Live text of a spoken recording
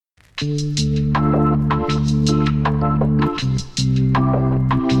Hello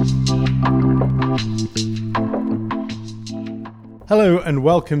and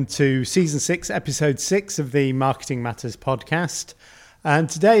welcome to Season 6, Episode 6 of the Marketing Matters podcast. And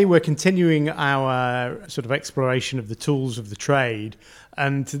today we're continuing our sort of exploration of the tools of the trade.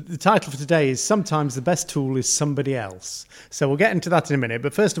 And the title for today is Sometimes the Best Tool is Somebody Else. So we'll get into that in a minute.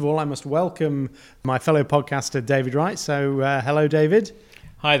 But first of all, I must welcome my fellow podcaster, David Wright. So hello, David.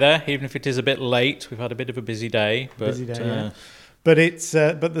 Hi there. Even if it is a bit late, we've had a bit of a busy day. Yeah. But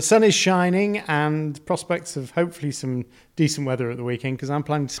the sun is shining and prospects of hopefully some decent weather at the weekend, because I'm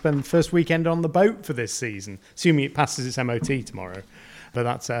planning to spend the first weekend on the boat for this season, assuming it passes its MOT tomorrow. But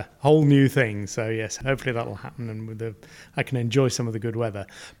that's a whole new thing. So yes, hopefully that'll happen and I can enjoy some of the good weather.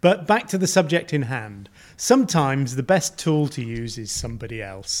 But back to the subject in hand. Sometimes the best tool to use is somebody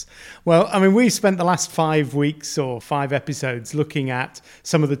else. Well, I mean, we've spent the last 5 weeks or 5 episodes looking at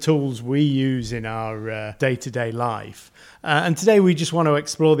some of the tools we use in our day-to-day life. And today we just want to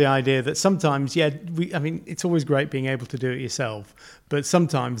explore the idea that sometimes, it's always great being able to do it yourself, but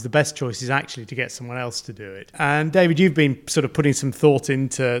sometimes the best choice is actually to get someone else to do it. And David, you've been sort of putting some thought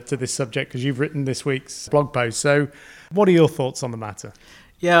into this subject because you've written this week's blog post. So what are your thoughts on the matter?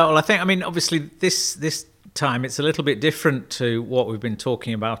 Yeah, well, obviously this time it's a little bit different to what we've been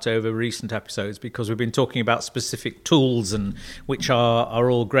talking about over recent episodes, because we've been talking about specific tools and which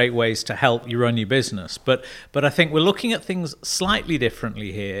are all great ways to help you run your business. But I think we're looking at things slightly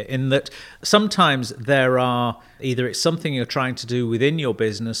differently here, in that sometimes there are either it's something you're trying to do within your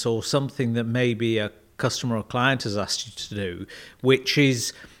business or something that maybe a customer or client has asked you to do, which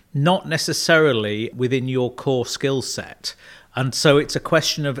is not necessarily within your core skill set. And so it's a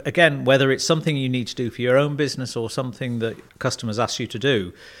question of, again, whether it's something you need to do for your own business or something that customers ask you to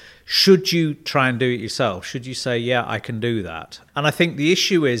do. Should you try and do it yourself? Should you say, yeah, I can do that? And I think the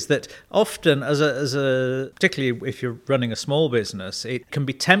issue is that often, particularly if you're running a small business, it can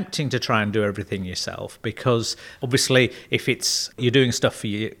be tempting to try and do everything yourself, because obviously if you're doing stuff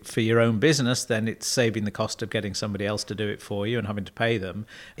for your own business, then it's saving the cost of getting somebody else to do it for you and having to pay them.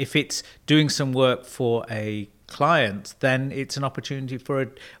 If it's doing some work for a client, then it's an opportunity for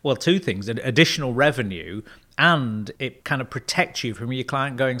two things: additional revenue, and it kind of protects you from your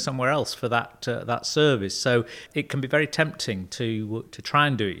client going somewhere else for that service. So it can be very tempting to try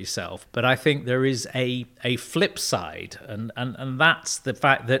and do it yourself. But I think there is a flip side, and that's the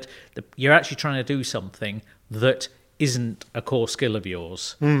fact that you're actually trying to do something that isn't a core skill of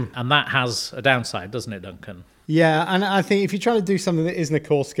yours, and that has a downside, doesn't it, Duncan? Yeah, and I think if you're trying to do something that isn't a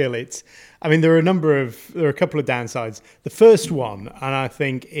core skill, there are a couple of downsides. The first one, and I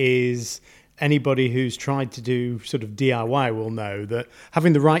think is anybody who's tried to do sort of DIY will know that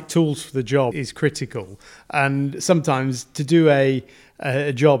having the right tools for the job is critical. And sometimes to do a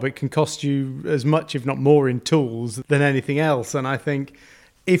job, it can cost you as much, if not more, in tools than anything else. And I think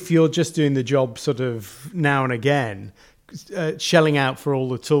if you're just doing the job sort of now and again, shelling out for all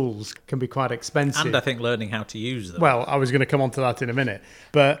the tools can be quite expensive. And I think learning how to use them. Well, I was going to come on to that in a minute.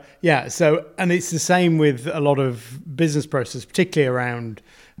 But yeah, and it's the same with a lot of business processes, particularly around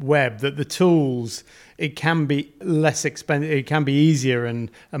web, that the tools, it can be less expensive, it can be easier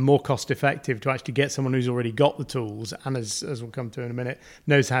and more cost effective to actually get someone who's already got the tools and, as we'll come to in a minute,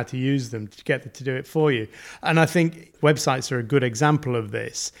 knows how to use them to get them to do it for you. And I think websites are a good example of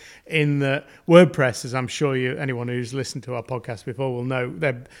this, in that WordPress, as I'm sure anyone who's listened to our podcast before will know,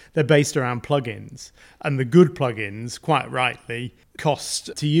 they're based around plugins, and the good plugins, quite rightly,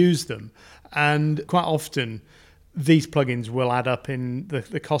 cost to use them. And quite often these plugins will add up in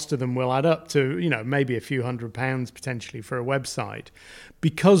the cost of them will add up to, maybe a few £100 potentially for a website.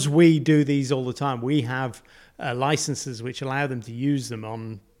 Because we do these all the time, we have licenses which allow them to use them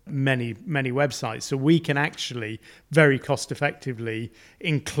on many websites, so we can actually very cost effectively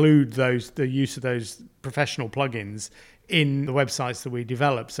include the use of those professional plugins in the websites that we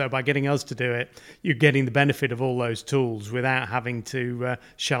develop. So by getting us to do it, you're getting the benefit of all those tools without having to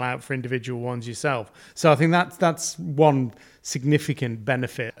shell out for individual ones yourself. So I think that's one significant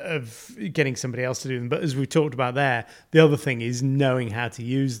benefit of getting somebody else to do them. But as we talked about there, the other thing is knowing how to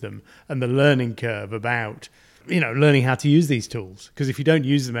use them and the learning curve about learning how to use these tools. Because if you don't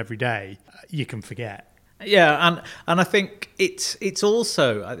use them every day, you can forget. Yeah, and I think it's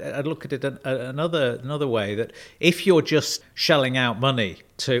also, I look at it another way, that if you're just shelling out money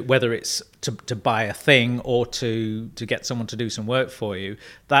to, whether it's to buy a thing or to get someone to do some work for you,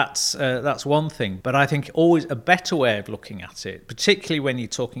 that's one thing. But I think always a better way of looking at it, particularly when you're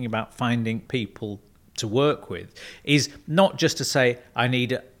talking about finding people to work with, is not just to say, I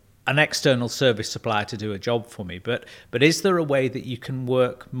need an external service supplier to do a job for me, but is there a way that you can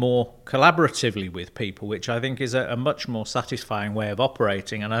work more collaboratively with people, which I think is a much more satisfying way of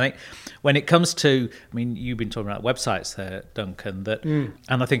operating? And I think when it comes to, I mean, you've been talking about websites there, Duncan,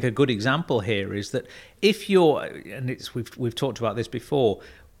 and I think a good example here is that if you're, and we've talked about this before,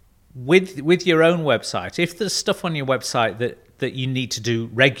 with your own website, if there's stuff on your website that you need to do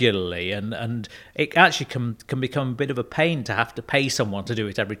regularly, and it actually can become a bit of a pain to have to pay someone to do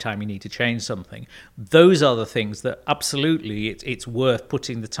it every time you need to change something. Those are the things that absolutely it's worth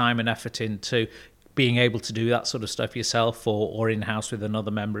putting the time and effort into being able to do that sort of stuff yourself or in-house with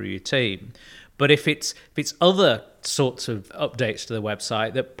another member of your team. But if it's other sorts of updates to the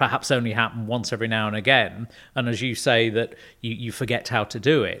website that perhaps only happen once every now and again, and as you say that you forget how to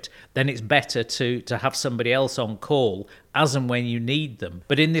do it, then it's better to have somebody else on call as and when you need them.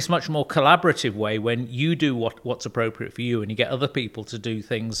 But in this much more collaborative way, when you do what's appropriate for you and you get other people to do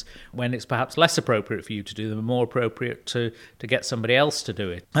things when it's perhaps less appropriate for you to do them and more appropriate to get somebody else to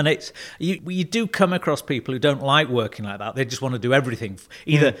do it. And it's you do come across people who don't like working like that. They just want to do everything.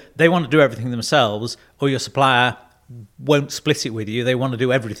 Either they want to do everything themselves, or your supplier won't split it with you. They want to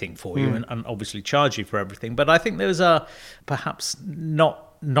do everything for you and obviously charge you for everything. But I think those are perhaps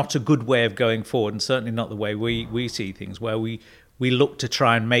not a good way of going forward, and certainly not the way we see things, where we look to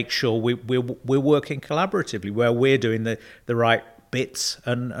try and make sure we're working collaboratively, where we're doing the right bits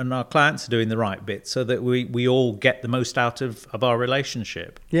and our clients are doing the right bits, so that we all get the most out of our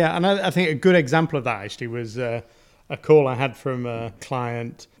relationship. Yeah, and I think a good example of that actually was a call I had from a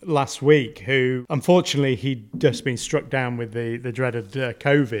client last week who, unfortunately, he'd just been struck down with the dreaded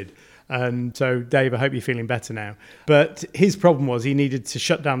COVID. And so, Dave, I hope you're feeling better now. But his problem was he needed to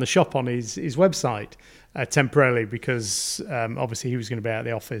shut down the shop on his website temporarily because obviously he was going to be out of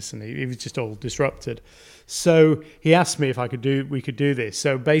the office and he was just all disrupted. So he asked me if we could do this.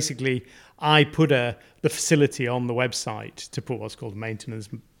 So basically, I put the facility on the website to put what's called a maintenance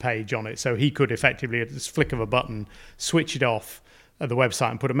page on it. So he could effectively, at the flick of a button, switch it off at the website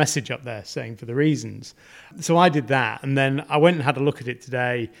and put a message up there saying for the reasons. So I did that, and then I went and had a look at it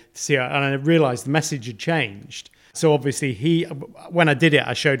today to see, and I realised the message had changed. So obviously when I did it,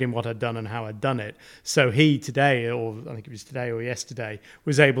 I showed him what I'd done and how I'd done it. So he today, or I think it was today or yesterday,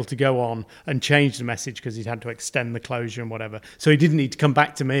 was able to go on and change the message because he'd had to extend the closure and whatever. So he didn't need to come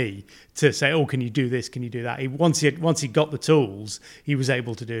back to me to say, oh, can you do this? Can you do that? Once he got the tools, he was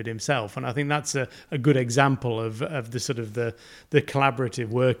able to do it himself. And I think that's a good example of the sort of the collaborative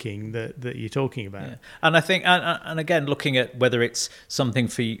working that you're talking about. Yeah. And I think, and again, looking at whether it's something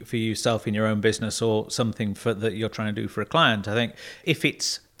for yourself in your own business or something that you're trying to do for a client, I think if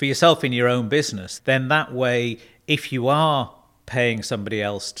it's for yourself in your own business, then that way, if you are paying somebody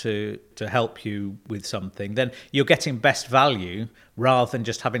else to help you with something, then you're getting best value rather than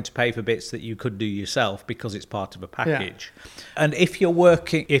just having to pay for bits that you could do yourself because it's part of a package. Yeah. And if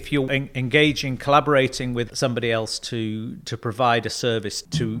you're engaging, collaborating with somebody else to provide a service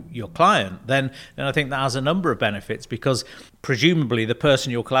to your client, then I think that has a number of benefits, because presumably the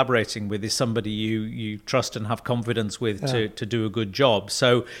person you're collaborating with is somebody you trust and have confidence with to do a good job.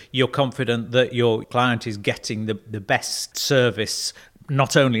 So you're confident that your client is getting the best service,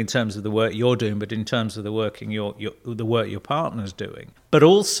 not only in terms of the work you're doing, but in terms of the work your partner's doing. But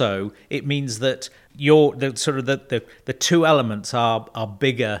also, it means that the two elements are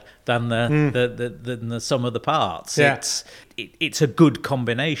bigger than the sum of the parts. Yeah. It's a good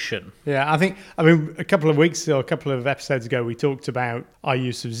combination. Yeah, I mean, a couple of episodes ago, we talked about our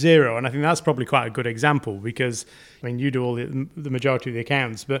use of Xero, and I think that's probably quite a good example, because I mean, you do all the majority of the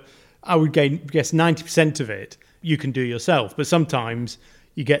accounts, but I would guess 90% of it you can do yourself. But sometimes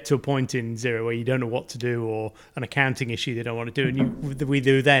you get to a point in Xero where you don't know what to do, or an accounting issue they don't want to do, and we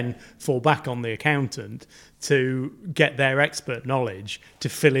do then fall back on the accountant to get their expert knowledge to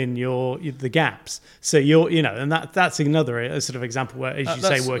fill in the gaps. So and that's another sort of example where, as you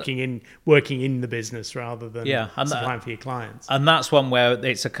say, working in the business rather than supplying for your clients. And that's one where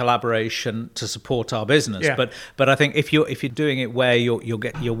it's a collaboration to support our business. Yeah. But I think if you're doing it where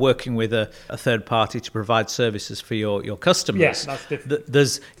you're working with a third party to provide services for your customers, that's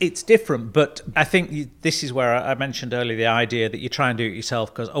different. It's different. But I think this is where I mentioned earlier the idea that you try and do it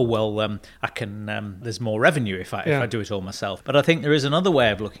yourself because I can. There's more revenue if I do it all myself. But I think there is another way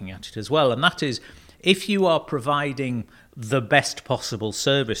of looking at it as well, and that is, if you are providing the best possible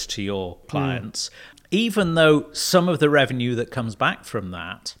service to your clients, even though some of the revenue that comes back from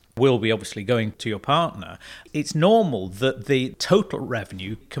that will be obviously going to your partner. It's normal that the total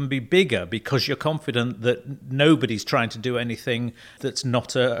revenue can be bigger because you're confident that nobody's trying to do anything that's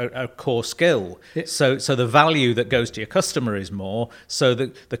not a core skill. Yeah. So the value that goes to your customer is more, so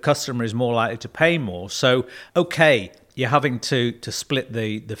that the customer is more likely to pay more. So, okay, you're having to split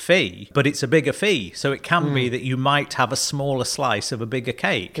the fee, but it's a bigger fee. So it can be that you might have a smaller slice of a bigger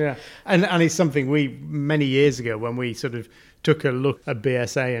cake. Yeah, and it's something many years ago, when we sort of took a look at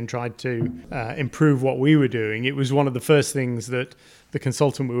BSA and tried to improve what we were doing, it was one of the first things that the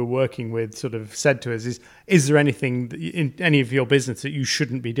consultant we were working with sort of said to us is there anything in any of your business that you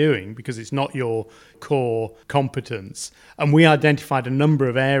shouldn't be doing because it's not your core competence? And we identified a number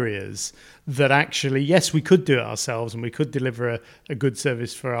of areas that actually, yes, we could do it ourselves and we could deliver a good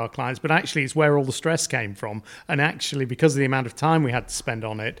service for our clients, but actually it's where all the stress came from. And actually, because of the amount of time we had to spend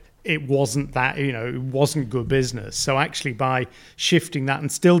on it, it wasn't that, it wasn't good business. So actually, by shifting that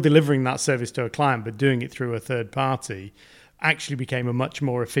and still delivering that service to a client, but doing it through a third party, actually became a much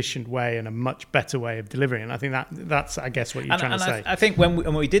more efficient way and a much better way of delivering. And I think that's, I guess, what you're trying to say. I think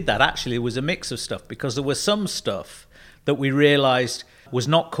when we did that, actually, it was a mix of stuff, because there was some stuff that we realised was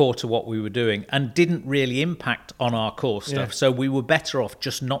not core to what we were doing and didn't really impact on our core stuff. Yeah. So we were better off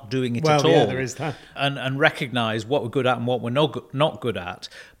just not doing it at all. Yeah, there is that. And recognise what we're good at and what we're not good at.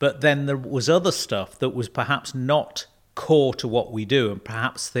 But then there was other stuff that was perhaps not core to what we do, and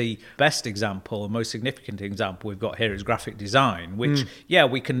perhaps the best example, the most significant example we've got here is graphic design, which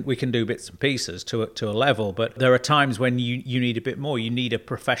we can do bits and pieces to a level, but there are times when you need a bit more. You need a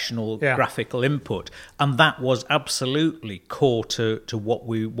professional graphical input, and that was absolutely core to what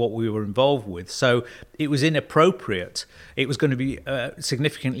we were involved with. So it was inappropriate. It was going to be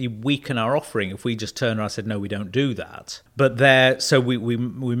significantly weaken our offering if we just turned around and said, no, we don't do that. But so we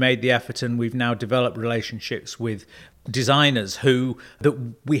made the effort, and we've now developed relationships with designers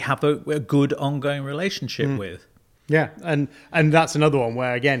that we have a good ongoing relationship with. Yeah, and that's another one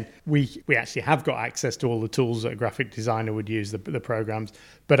where, again, we actually have got access to all the tools that a graphic designer would use, the programs,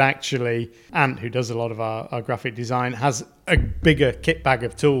 but actually Ant, who does a lot of our graphic design, has a bigger kit bag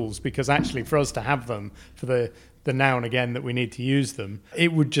of tools, because actually for us to have them for the now and again that we need to use them,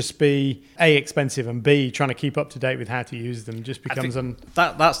 it would just be A, expensive, and B, trying to keep up to date with how to use them just becomes...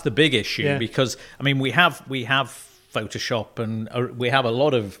 That's the big issue, because, I mean, we have Photoshop, and we have a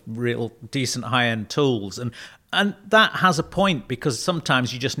lot of real decent high-end tools, and that has a point, because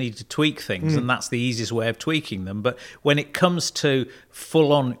sometimes you just need to tweak things, and that's the easiest way of tweaking them. But when it comes to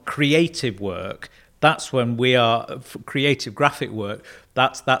full-on creative work, that's when we are creative graphic work.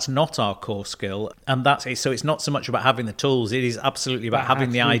 That's not our core skill, and so it's not so much about having the tools. It is absolutely about having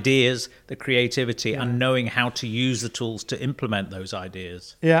the ideas, the creativity, and knowing how to use the tools to implement those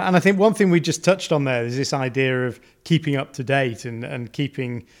ideas. Yeah, and I think one thing we just touched on there is this idea of keeping up to date and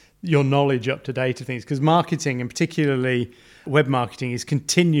keeping your knowledge up to date of things, because marketing, and particularly web marketing, is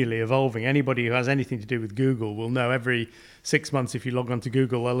continually evolving. Anybody who has anything to do with Google will know every 6 months, if you log on to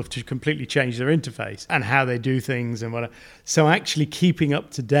Google, they'll have to completely change their interface and how they do things and whatever. So actually keeping up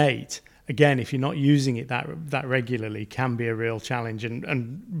to date, again, if you're not using it that regularly, can be a real challenge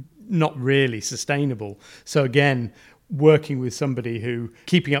and not really sustainable. So again, working with somebody who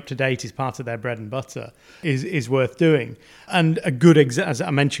keeping up to date is part of their bread and butter is worth doing. And a good as I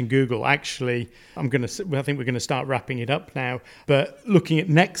mentioned, Google, actually, I think we're going to start wrapping it up now, but looking at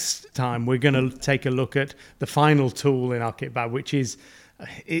next time, we're going to take a look at the final tool in our kit bag, which is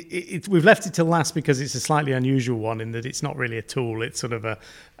we've left it to last because it's a slightly unusual one in that it's not really a tool. It's sort of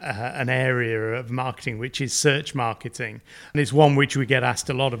an area of marketing, which is search marketing. And it's one which we get asked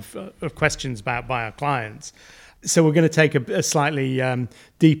a lot of questions about by our clients. So we're going to take a slightly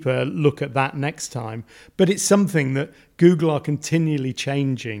deeper look at that next time. But it's something that Google are continually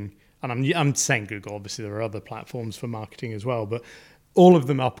changing. And I'm saying Google, obviously there are other platforms for marketing as well, but all of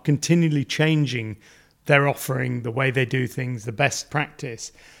them are continually changing their offering, the way they do things, the best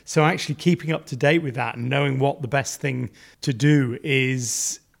practice. So actually keeping up to date with that and knowing what the best thing to do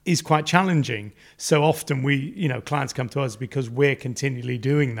is quite challenging. So often clients come to us because we're continually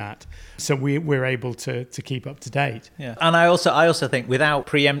doing that. So we're able to keep up to date. Yeah. And I also think, without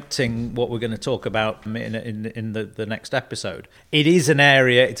preempting what we're going to talk about in the next episode, it is an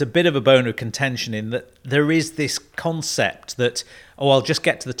area, it's a bit of a bone of contention in that there is this concept that, I'll just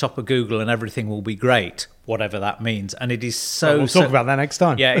get to the top of Google and everything will be great, whatever that means. And it is we'll talk about that next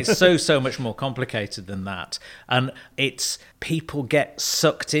time. Yeah, it's so much more complicated than that. And it's people get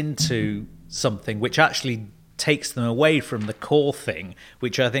sucked into something which actually takes them away from the core thing,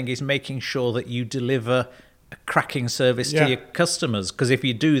 which I think is making sure that you deliver a cracking service to your customers. Because if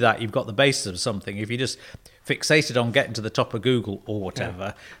you do that, you've got the basis of something. If you just fixated on getting to the top of Google or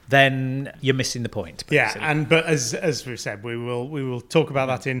whatever, then you're missing the point. Basically. Yeah, but as we've said, we will talk about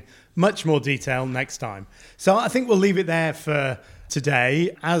that in much more detail next time. So I think we'll leave it there for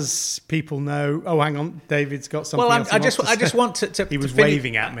today. As people know, hang on, David's got something. Well, else I just want to. He was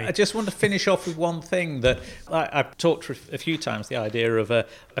waving at me. I just want to finish off with one thing that I've talked a few times: the idea of a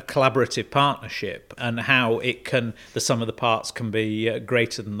collaborative partnership and how the sum of the parts can be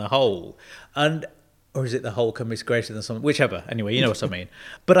greater than the whole, or is it the whole can be greater than something? Whichever. Anyway, you know what I mean.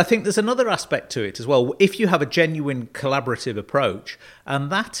 But I think there's another aspect to it as well. If you have a genuine collaborative approach,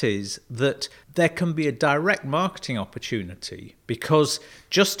 and that is that there can be a direct marketing opportunity, because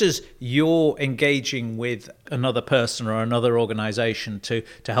just as you're engaging with another person or another organisation to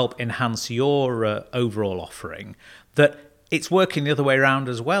help enhance your overall offering, that it's working the other way around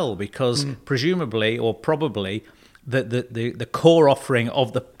as well, because presumably or probably the core offering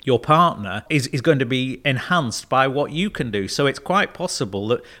of your partner is going to be enhanced by what you can do. So it's quite possible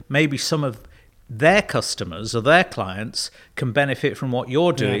that maybe some of their customers or their clients can benefit from what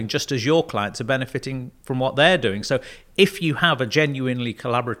you're doing, just as your clients are benefiting from what they're doing. So if you have a genuinely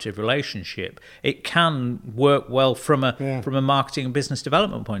collaborative relationship, it can work well from a marketing and business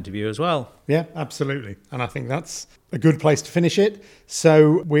development point of view as well. Yeah, absolutely. And I think that's a good place to finish it.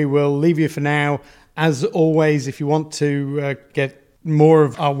 So we will leave you for now. As always, if you want to get more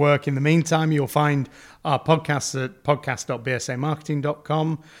of our work in the meantime, you'll find our podcasts at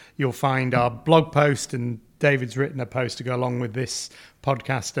podcast.bsamarketing.com. You'll find our blog post, and David's written a post to go along with this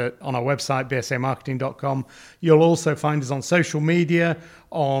podcast on our website, bsamarketing.com. You'll also find us on social media,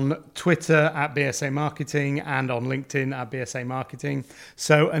 on Twitter at BSA Marketing and on LinkedIn at BSA Marketing.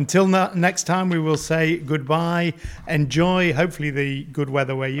 So until next time, we will say goodbye. Enjoy, hopefully, the good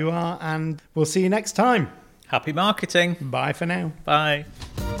weather where you are, and we'll see you next time. Happy marketing. Bye for now. Bye.